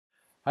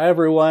Hi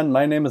everyone,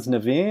 my name is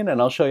Navin and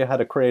I'll show you how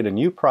to create a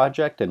new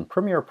project in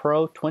Premiere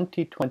Pro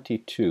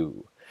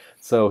 2022.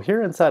 So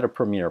here inside of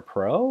Premiere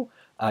Pro,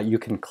 you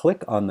can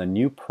click on the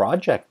New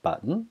Project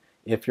button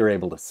if you're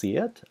able to see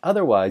it.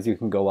 Otherwise, you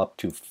can go up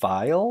to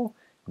File,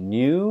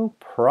 New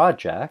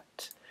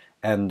Project,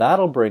 and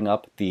that'll bring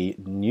up the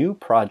New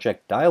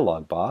Project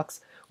dialog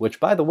box, which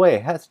by the way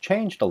has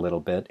changed a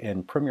little bit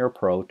in Premiere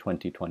Pro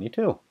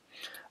 2022.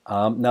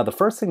 Now the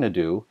first thing to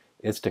do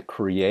is to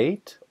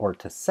create or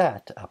to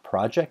set a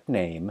project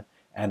name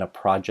and a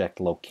project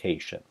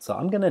location. So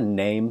I'm going to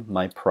name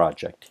my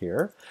project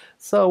here.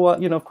 So,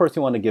 of course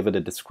you want to give it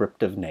a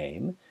descriptive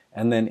name.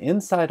 And then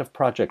inside of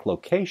project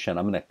location,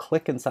 I'm going to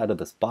click inside of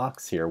this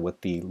box here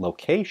with the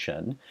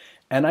location.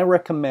 And I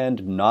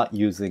recommend not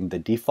using the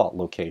default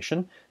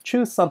location.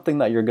 Choose something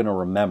that you're going to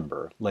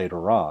remember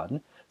later on.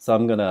 So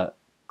I'm going to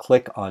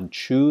click on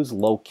Choose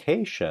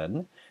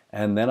Location.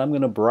 And then I'm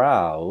going to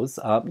browse.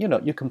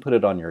 You can put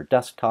it on your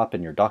desktop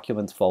in your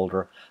Documents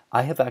folder.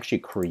 I have actually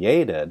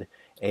created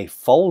a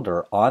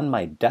folder on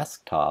my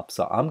desktop,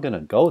 so I'm going to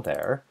go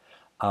there.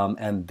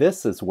 And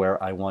this is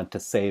where I want to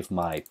save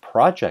my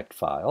project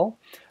file.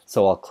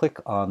 So I'll click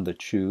on the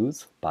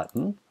Choose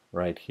button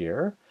right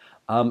here.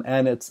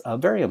 And it's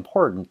very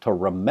important to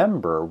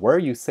remember where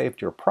you saved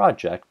your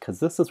project,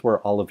 because this is where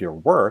all of your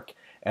work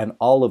and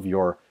all of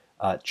your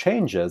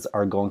changes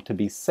are going to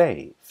be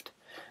saved.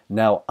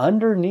 Now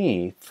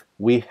underneath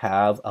we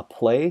have a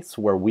place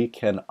where we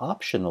can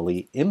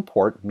optionally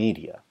import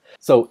media.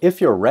 So if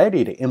you're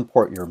ready to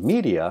import your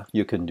media,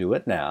 you can do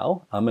it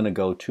now. I'm going to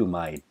go to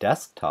my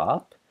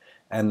desktop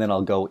and then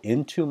I'll go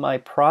into my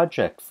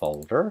project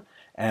folder,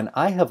 and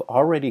I have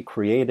already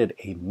created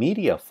a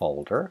media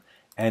folder,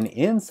 and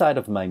inside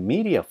of my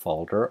media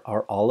folder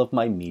are all of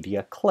my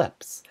media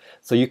clips.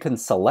 So you can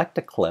select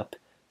a clip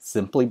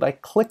simply by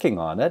clicking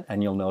on it,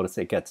 and you'll notice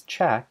it gets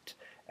checked.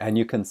 And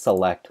you can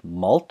select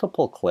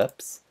multiple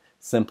clips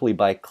simply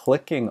by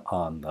clicking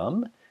on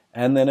them.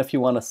 And then if you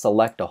want to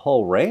select a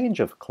whole range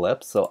of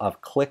clips, so I've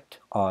clicked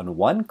on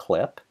one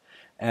clip,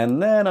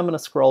 and then I'm going to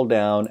scroll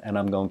down and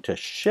I'm going to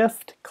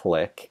shift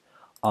click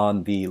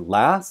on the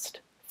last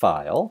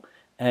file.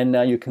 And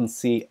now you can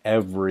see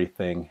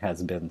everything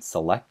has been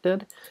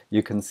selected.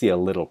 You can see a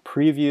little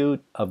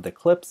preview of the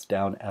clips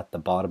down at the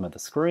bottom of the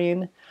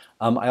screen.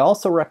 I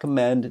also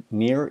recommend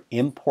near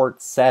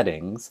Import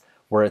Settings,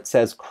 where it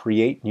says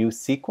Create New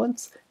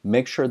Sequence,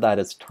 make sure that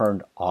is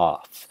turned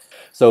off.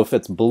 So if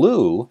it's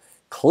blue,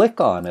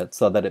 click on it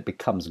so that it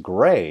becomes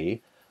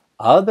gray.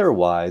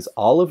 Otherwise,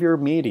 all of your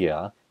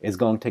media is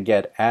going to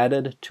get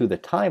added to the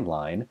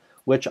timeline,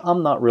 which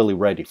I'm not really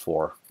ready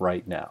for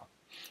right now.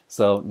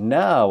 So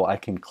now I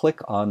can click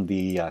on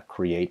the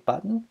Create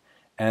button,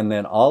 and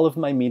then all of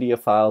my media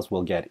files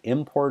will get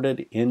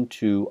imported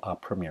into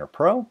Premiere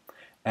Pro.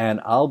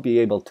 And I'll be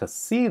able to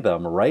see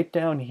them right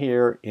down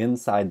here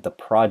inside the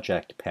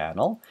project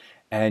panel,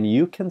 and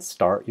you can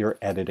start your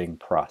editing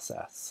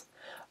process.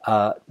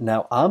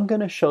 Now I'm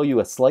going to show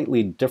you a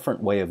slightly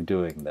different way of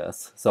doing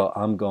this. So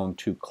I'm going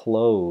to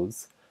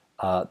close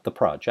the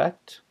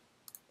project.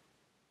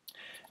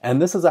 And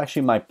this is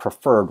actually my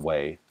preferred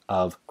way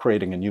of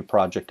creating a new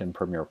project in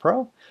Premiere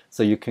Pro.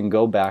 So you can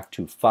go back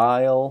to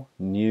File,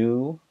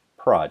 New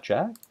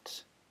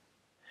Project.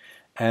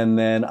 And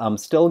then I'm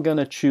still going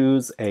to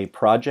choose a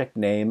project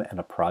name and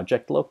a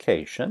project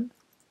location.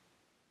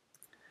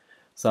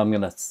 So I'm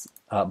going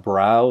to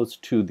browse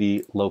to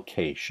the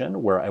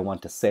location where I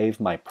want to save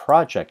my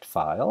project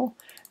file,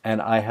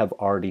 and I have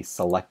already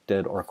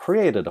selected or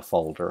created a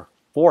folder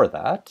for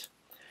that.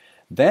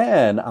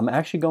 Then I'm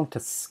actually going to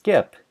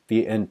skip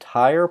the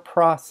entire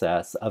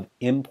process of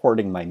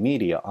importing my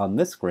media on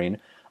this screen.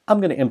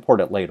 I'm going to import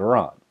it later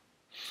on.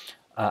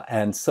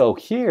 And so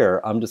here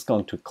I'm just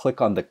going to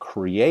click on the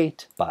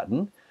Create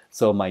button.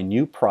 So my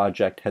new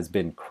project has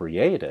been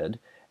created,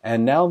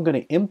 and now I'm going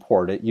to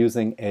import it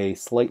using a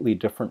slightly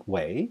different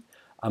way.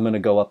 I'm going to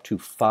go up to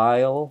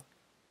File,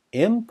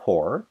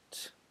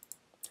 Import.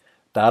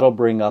 That'll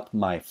bring up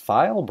my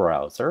file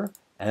browser,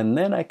 and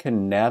then I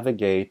can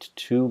navigate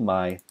to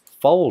my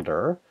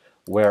folder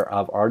where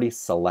I've already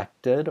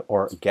selected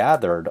or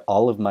gathered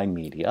all of my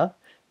media.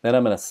 Then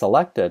I'm going to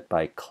select it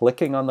by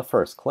clicking on the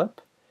first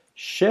clip,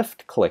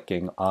 shift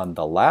clicking on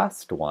the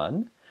last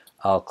one.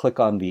 I'll click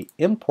on the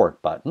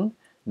Import button.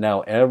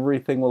 Now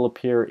everything will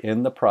appear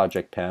in the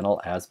project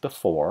panel as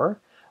before.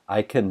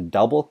 I can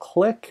double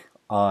click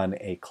on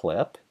a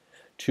clip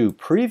to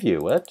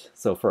preview it.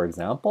 So for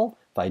example,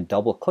 if I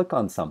double click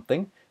on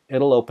something,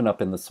 it'll open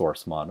up in the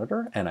source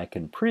monitor, and I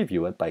can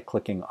preview it by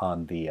clicking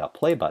on the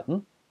play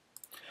button.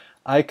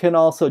 I can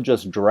also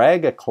just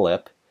drag a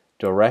clip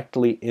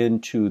directly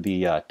into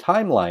the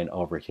timeline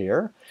over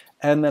here,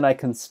 and then I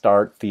can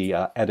start the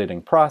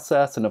editing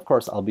process. And of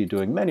course I'll be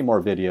doing many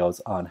more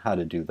videos on how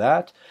to do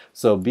that.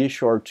 So be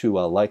sure to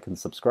like and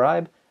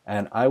subscribe,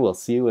 and I will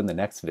see you in the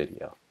next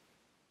video.